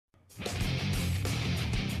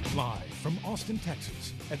Live from Austin,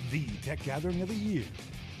 Texas, at the tech gathering of the year.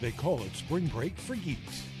 They call it Spring Break for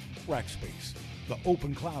Geeks. Rackspace, the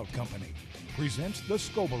open cloud company, presents the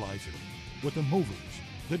Scobleizer with the movers,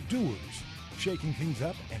 the doers, shaking things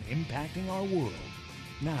up and impacting our world.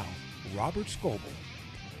 Now, Robert Scoble.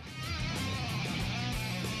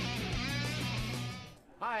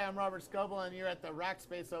 Hi, I'm Robert Scoble, and you're at the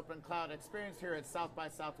Rackspace Open Cloud Experience here at South by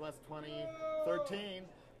Southwest 2013.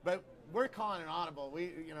 But we're calling it audible.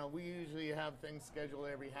 We usually have things scheduled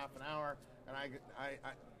every half an hour, and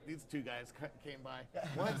these two guys came by.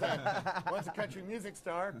 One's a country music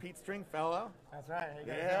star, Pete Stringfellow. That's right. Hey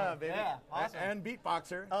guys, yeah, baby. Yeah, awesome. And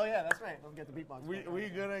beatboxer. Oh yeah, that's right. Don't get the beatbox. We're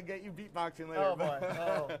gonna get you beatboxing later. Oh boy.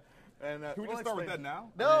 Oh. And, Can we just start with that now?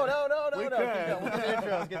 No. We could.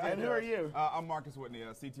 And who are you? I'm Marcus Whitney,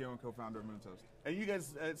 CTO and co-founder of Moontoast. And you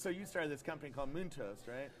guys, so you started this company called Moontoast,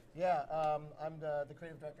 right? Yeah, I'm the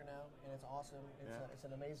creative director now, and it's awesome. It's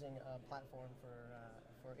an amazing platform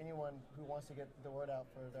for anyone who wants to get the word out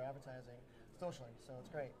for their advertising socially. So it's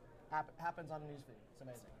great. Happens on a newsfeed. It's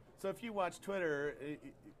amazing. So if you watch Twitter,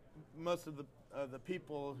 most of the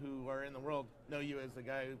people who are in the world know you as the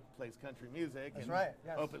guy who plays country music. That's and right.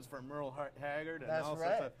 Yes. Opens for Merle Haggard and That's all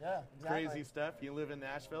right. sorts of crazy stuff. You live in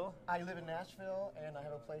Nashville? I live in Nashville, and I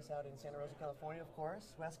have a place out in Santa Rosa, California, of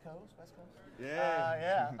course. West Coast.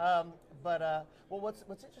 Yeah. Well,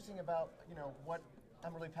 what's interesting about what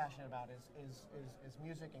I'm really passionate about is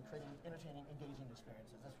music and creating entertaining, engaging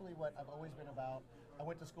experiences. That's really what I've always been about. I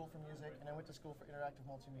went to school for music, and I went to school for interactive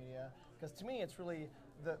multimedia, because to me it's really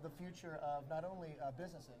the future of not only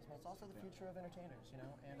businesses, but it's also the future of entertainers,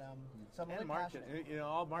 and so I'm really marketing, passionate.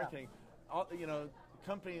 all marketing. Yeah.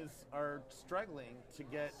 Companies are struggling to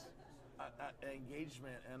get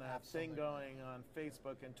engagement and a thing going on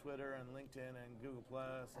Facebook and Twitter and LinkedIn and Google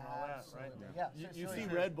Plus and all that, right? Yeah. You see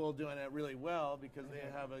Red Bull doing it really well because they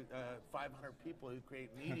have 500 people who create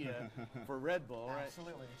media for Red Bull, right?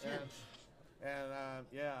 Absolutely, it's huge.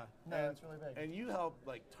 It's really big. And you help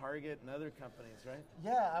like Target and other companies, right?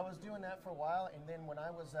 Yeah, I was doing that for a while, and then when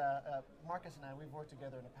I was Marcus and I, we've worked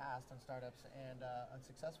together in the past on startups and on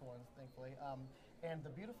successful ones, thankfully. And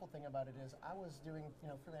the beautiful thing about it is I was doing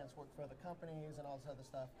freelance work for other companies and all this other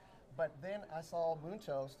stuff. But then I saw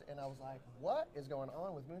Moontoast, and I was like, what is going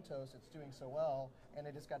on with Moontoast? It's doing so well, and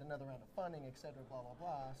it just got another round of funding, et cetera, blah, blah,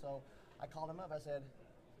 blah. So I called him up. I said,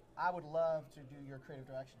 I would love to do your creative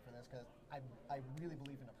direction for this because I really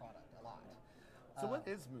believe in the product a lot. So what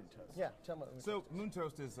is Moontoast? Yeah, tell me what Moontoast So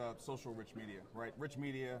Moontoast is social rich media, right? Rich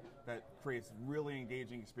media that creates really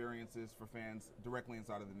engaging experiences for fans directly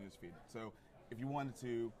inside of the newsfeed. So if you wanted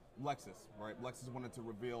to, Lexus, right? Lexus wanted to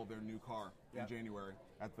reveal their new car in January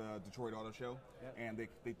at the Detroit Auto Show, and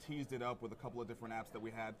they teased it up with a couple of different apps that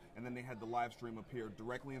we had, and then they had the live stream appear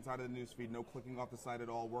directly inside of the newsfeed, no clicking off the site at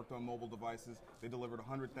all, worked on mobile devices. They delivered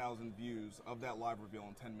 100,000 views of that live reveal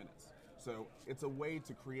in 10 minutes. So it's a way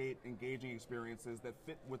to create engaging experiences that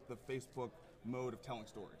fit with the Facebook mode of telling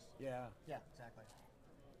stories. Yeah, exactly.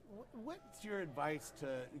 What's your advice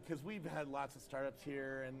because we've had lots of startups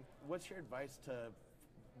here, and what's your advice to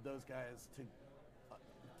those guys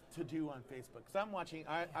to do on Facebook? Because I'm watching,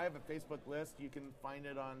 I have a Facebook list. You can find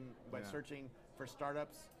it by searching for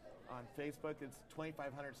startups on Facebook. It's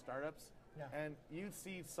 2,500 startups. Yeah. And you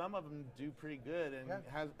see some of them do pretty good and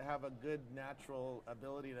have a good natural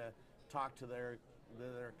ability to talk to their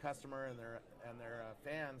customer and their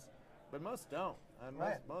fans. But most don't.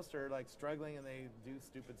 Most are like struggling, and they do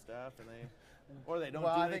stupid stuff, and they don't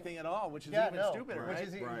do anything at all, which is even stupider,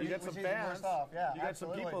 right? You get some fans, you get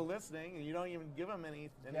some people listening, and you don't even give them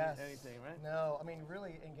anything, right? No, I mean,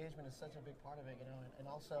 really, engagement is such a big part of it, and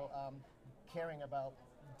also caring about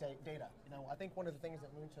data. I think one of the things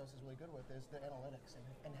that Moontoast is really good with is the analytics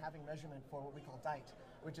and having measurement for what we call DITE,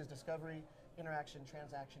 which is discovery, interaction,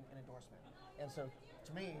 transaction, and endorsement. And so,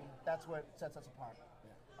 to me, that's what sets us apart.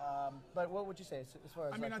 But what would you say as far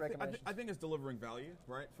as recommendations? I think it's delivering value,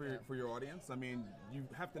 right, for your audience. I mean, you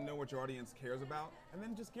have to know what your audience cares about, and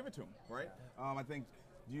then just give it to them, right? I think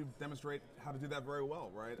you demonstrate how to do that very well,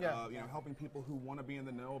 right? Helping people who want to be in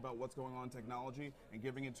the know about what's going on in technology and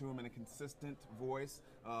giving it to them in a consistent voice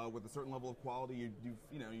with a certain level of quality.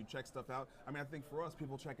 You check stuff out. I mean, I think for us,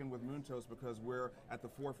 people check in with Moontoast because we're at the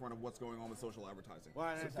forefront of what's going on with social advertising. Well,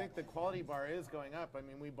 and I think the quality bar is going up. I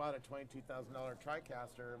mean, we bought a $22,000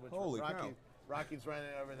 TriCaster, which Holy was cow. Rocky's running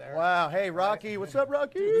over there. Wow. Hey, Rocky. What's up,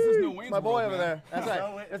 Rocky? Dude, this is no Wayne's my boy World, over man. there. That's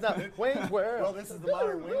right. It's not Wayne's World. Well, this is the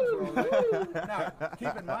modern Wayne's World. Right? Now,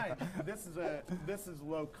 keep in mind, this is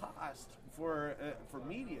low cost for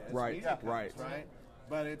media. It's Right. media companies, Right. right?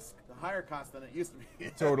 but it's higher cost than it used to be.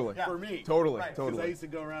 Totally. For me. Totally. Right. Because I Totally. used to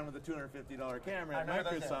go around with a $250 camera at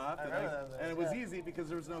remember those days. Microsoft, I remember those days, and it was yeah. easy because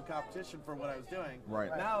there was no competition for what I was doing. Right.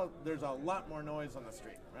 Now there's a lot more noise on the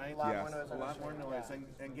street, right? A lot Yes. more noise A on the lot more street, noise,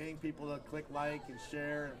 yeah. and getting people to click like and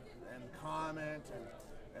share and comment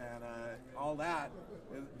and all that.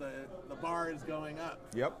 The bar is going up.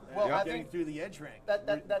 Yep. And Well, I getting think through the edge rank.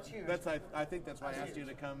 that's huge. I think that's why I asked you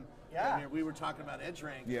to come Yeah. here. We were talking about edge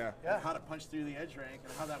rank. Yeah. And how to punch through the edge rank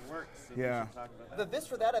and how that works. So we Yeah. should talk about that. The this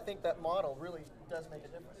for that, I think that model really does make a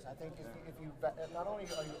difference. I think if you not only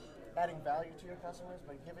are you adding value to your customers,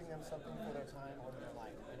 but giving them something for their time or their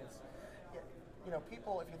life. And it's,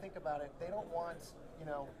 people, if you think about it, they don't want,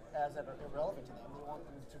 as irrelevant to them. They want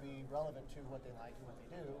them to be relevant to what they like and what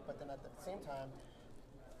they do. But then at the same time,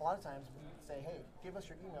 a lot of times we say, hey, give us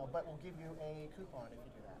your email, but we'll give you a coupon if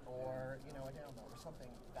you do that, or a download or something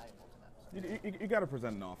valuable to them. You got to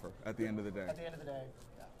present an offer at the end of the day. At the end of the day,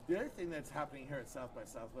 yeah. The other thing that's happening here at South by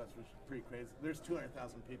Southwest, which is pretty crazy, there's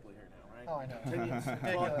 200,000 people here now, right? Oh, I know. 10 years,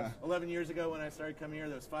 Ridiculous. 11 years ago when I started coming here,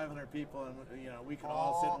 there was 500 people, and we could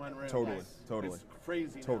all sit in one room. Totally, totally. It's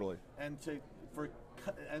crazy. now. Totally. And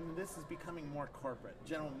and this is becoming more corporate.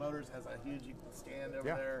 General Motors has a huge stand over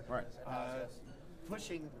Yeah, there. right.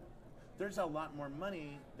 Pushing. There's a lot more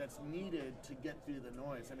money that's needed to get through the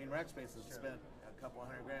noise. I mean, Rackspace has spent a couple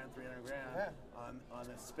 $100,000, $300,000 on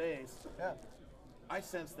this space. Yeah. I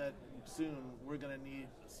sense that soon we're going to need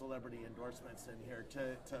celebrity endorsements in here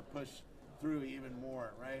to push through even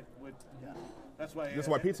more, right? That's why. That's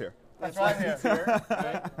why Pete's here. That's why I'm here.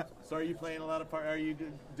 Right? So are you playing a lot of Are you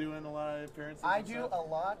doing a lot of appearances? I and do stuff? a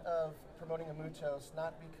lot of promoting Amutos,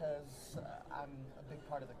 not because I'm a big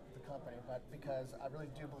part of the company, but because I really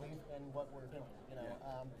do believe in what we're doing.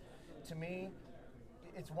 To me,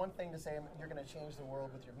 it's one thing to say you're going to change the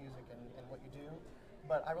world with your music and what you do,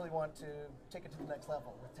 but I really want to take it to the next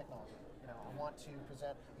level with technology. I want to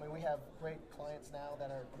present. We have great clients now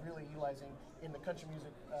that are really utilizing in the country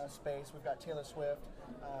music space. We've got Taylor Swift,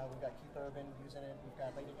 we've got Keith Urban using it, we've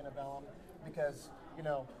got Lady Antebellum, because we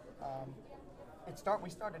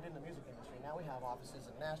started in the music industry. Now we have offices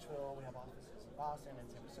in Nashville, we have offices in Boston and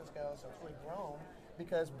San Francisco, so it's really grown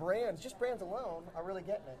because brands alone, are really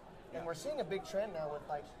getting it. And we're seeing a big trend now with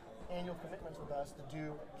annual commitments with us to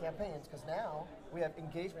do campaigns, because now we have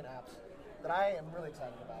engagement apps that I am really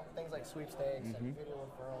excited about. Things like sweepstakes and video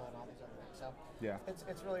referral and all these other things. So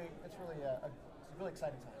it's really a really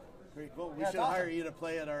exciting time. Pretty cool. We Yeah, it's should hire awesome. you to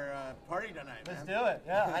play at our party tonight, Let's man. do it.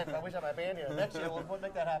 Yeah, I wish I had my band here. Next year, we'll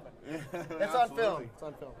make that happen. It's on Absolutely. film. It's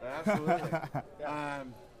on film. Absolutely. Yeah.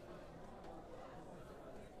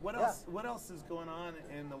 What else? What else is going on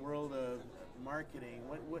in the world of marketing?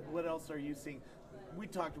 What else are you seeing? We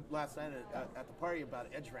talked last night at the party about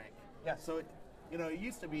edge rank. Yes. So, it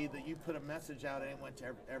used to be that you put a message out and it went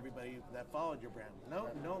to everybody that followed your brand.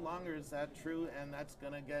 No longer is that true, and that's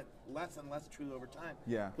going to get less and less true over time.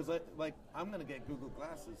 Yeah. Because I'm going to get Google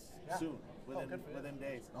Glasses soon, good for you. within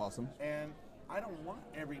days. Awesome. And I don't want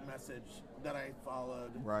every message that I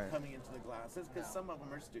followed coming into the glasses, because some of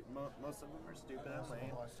them are stupid. Most of them are stupid and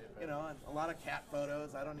lame. And a lot of cat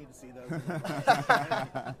photos. I don't need to see those.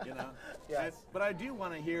 Yes. But I do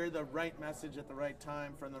want to hear the right message at the right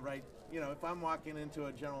time from the right. If I'm walking into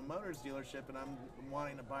a General Motors dealership and I'm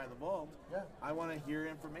wanting to buy the Volt, I want to hear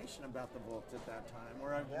information about the Volt at that time,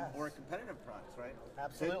 or competitive products, right?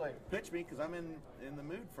 Absolutely. Pitch me, because I'm in the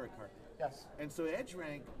mood for a car. Yes. And so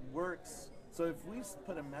EdgeRank works. So if we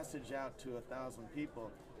put a message out to 1,000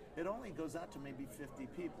 people, it only goes out to maybe 50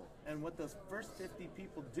 people. And what those first 50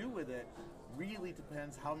 people do with it really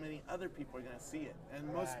depends how many other people are going to see it.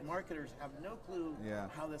 And most marketers have no clue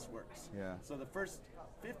how this works. Yeah. So the first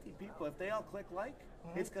 50 people, if they all click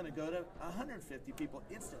it's going to go to 150 people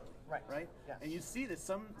instantly. Right. Yes. And you see that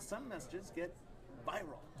some messages get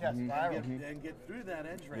viral. Yes, viral. And get through that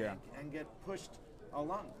edge rank and get pushed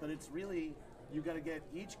along. But it's really, you got to get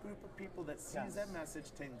each group of people that sees that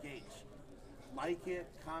message to engage. Like it,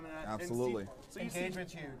 comment on it. Absolutely. So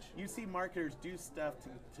Engagement's huge. You see marketers do stuff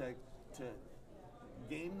to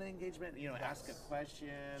game the engagement, ask a question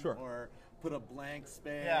or put a blank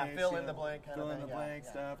space. Yeah, fill in the blank kind of Fill in thing, the blank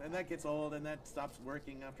stuff. And that gets old, and that stops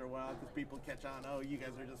working after a while because people catch on, oh, you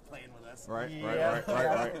guys are just playing with us. Right.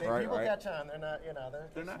 People catch on. They're not,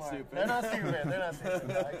 they're not smart. stupid. They're not stupid. They're not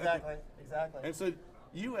stupid. Exactly. And so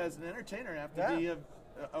you as an entertainer have to be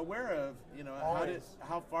aware of,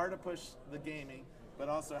 how far to push the gaming, but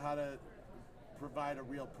also how to provide a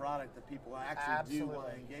real product that people actually do want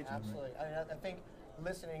to engage with. Absolutely. I think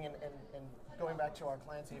listening and going back to our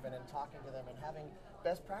clients even and talking to them and having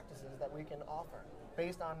best practices that we can offer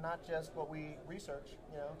based on not just what we research,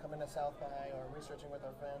 coming to South by or researching with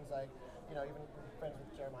our friends, like, even friends with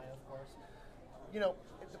Jeremiah, of course.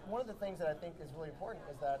 One of the things that I think is really important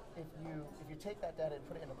is that if you take that data and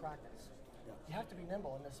put it into practice, you have to be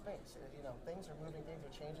nimble in this space. Things are moving, things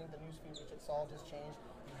are changing. The newsfeed, which it's all just changed.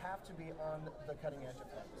 You have to be on the cutting edge of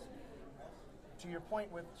things. To your point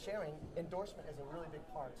with sharing, endorsement is a really big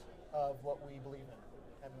part of what we believe in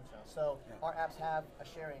at Moonshine. So our apps have a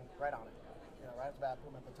sharing right on it. Right at the bat,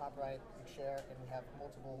 boom, at the top right, you share, and we have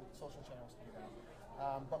multiple social channels to do that.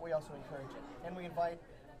 But we also encourage it, and we invite,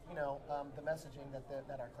 the messaging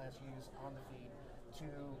that our clients use on the feed to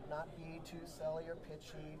not be too selly or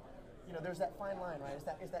pitchy. There's that fine line, right? Is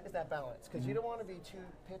that balance? Because you don't want to be too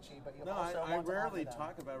pitchy, but you also want to I rarely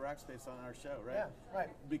talk about Rackspace on our show, right? Yeah, right.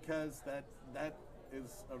 Because that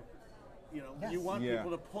is you want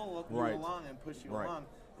people to pull you along and push you along.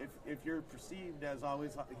 If you're perceived as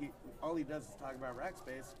always, all he does is talk about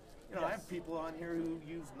Rackspace. I have people on here who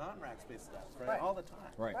use non-Rackspace stuff, right? All the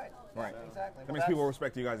time. Right. So, exactly. That makes people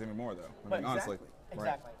respect you guys even more, though. I mean, honestly.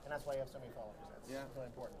 Exactly. And that's why you have so many followers. That's really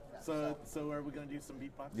important. Yeah. So are we going to do some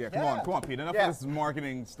beatbox? Yeah, come on, Pete. Enough of this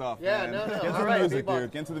markeing stuff. Yeah, man. no. Get to the music,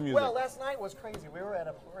 dude. Get to the music. Well, last night was crazy. We were at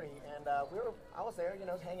a party, and I was there,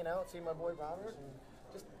 hanging out, seeing my boy Robert,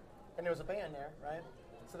 and there was a band there, right?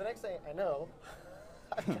 So the next thing I know,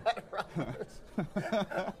 I got Robert.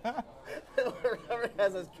 Robert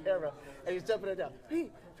has his camera, and he's jumping it down.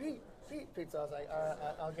 Pete. So I was like, all right,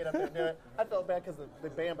 I'll get up there and do it. I felt bad because of the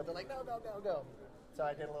band, but they're like, no, go. So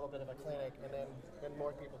I did a little bit of a clinic, and then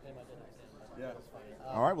more people came out and did it. Yeah. It was funny.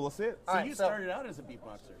 All right, well, let's see it. So you started out as a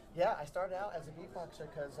beatboxer. Yeah, I started out as a beatboxer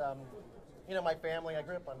because, my family, I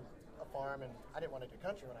grew up on a farm, and I didn't want to do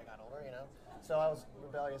country when I got older, So I was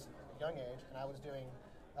rebellious at a young age, and I was doing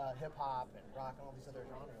hip-hop and rock and all these other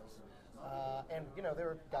genres. And there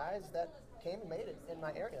were guys that came and made it in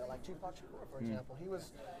my area, like Tupac Shakur, for example. He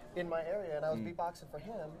was in my area, and I was beatboxing for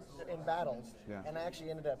him in battles. Yeah. And I actually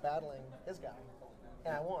ended up battling his guy,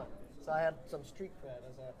 and I won. So I had some street cred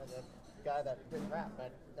as a guy that didn't rap,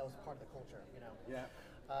 but that was part of the culture, Yeah.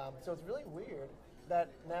 So it's really weird that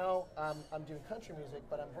now I'm doing country music,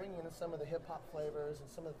 but I'm bringing in some of the hip-hop flavors and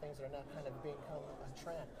some of the things that are now kind of become a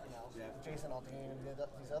trend, Jason Aldean and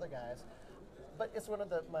these other guys. But it's one of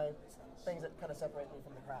my things that kind of separate me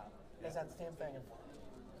from the crowd. Is that same thing of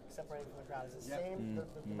separating from the crowd. It's the same,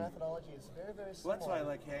 the methodology is very, very similar. Well, that's why I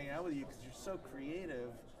like hanging out with you, because you're so creative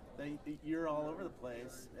that you're all over the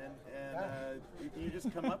place, and you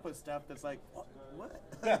just come up with stuff that's like, what?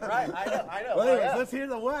 Right, I know. Well, anyways, let's hear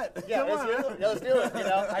the what. Yeah, let's do it.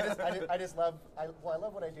 I just love, I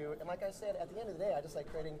love what I do, and like I said, at the end of the day, I just like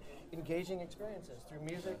creating engaging experiences through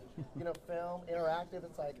music, film, interactive.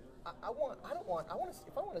 It's like if I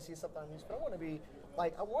want to see something on music, I want to be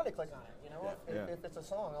like, I want to click on it. If it's a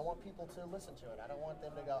song, I want people to listen to it. I don't want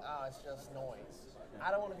them to go, oh, it's just noise.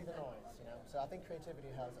 I don't want to be the noise. So I think creativity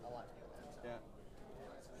has a lot to do with that. Yeah.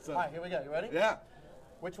 So, all right, here we go. You ready? Yeah.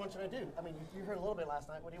 Which one should I do? I mean, you heard a little bit last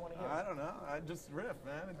night. What do you want to hear? I don't know. I just riff,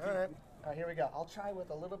 man. All right, here we go. I'll try with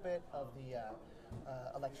a little bit of the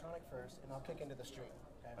electronic first, and I'll kick into the street.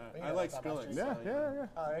 Okay? I like Skrillex. Yeah.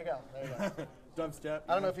 Oh, there you go. Dubstep.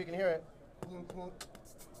 I don't know if you can hear it.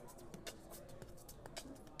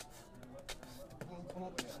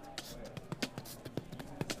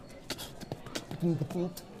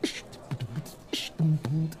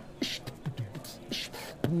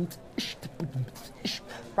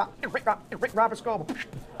 Robert Scoble.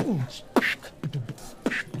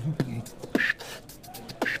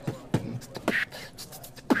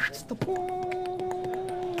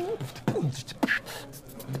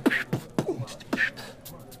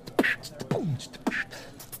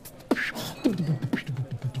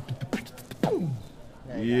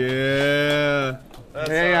 Yeah.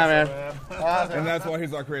 Man. Awesome. And that's why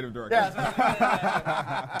he's our creative director. Yeah,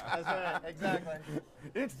 that's right. Exactly.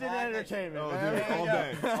 Instant entertainment. Oh, dude, all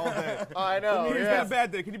day. Oh, I know. He's got a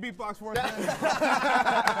bad day. Can you beatbox for us?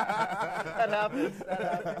 That happens.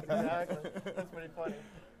 Exactly. That's pretty funny.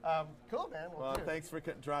 Cool, man. Well, thanks for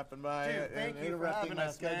dropping by and interrupting my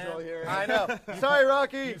schedule here. I know. Sorry,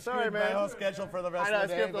 Rocky. Sorry, man. My whole schedule for the rest of the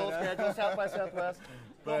day. I skipped the whole schedule. South by Southwest.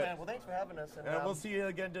 Cool, man. Well, thanks for having us. And we'll see you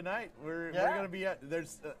again tonight. We're going to be at,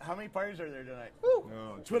 how many parties are there tonight?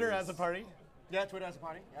 Oh, Twitter has a party. Yeah, Twitter has a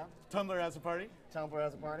party. Yeah. Tumblr has a party. Tumblr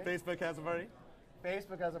has a party. Facebook has a party.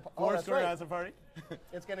 Facebook has a party. Foursquare has a party.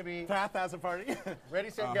 It's going to be Path has a party. ready,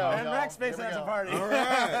 set, go. And y'all. Rackspace Here we has a go. party. All right.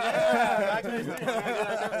 Yeah,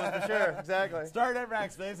 Rackspace, for sure, exactly. Start at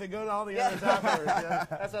Rackspace and go to all the others afterwards. Yeah.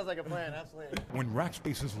 That sounds like a plan, absolutely. When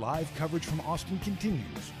Rackspace's live coverage from Austin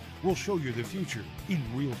continues, we'll show you the future in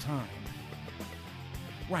real time.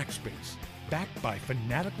 Rackspace, backed by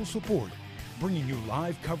fanatical support, bringing you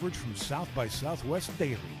live coverage from South by Southwest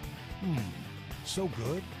daily. So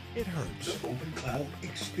good, it hurts. Open Cloud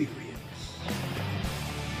Experience.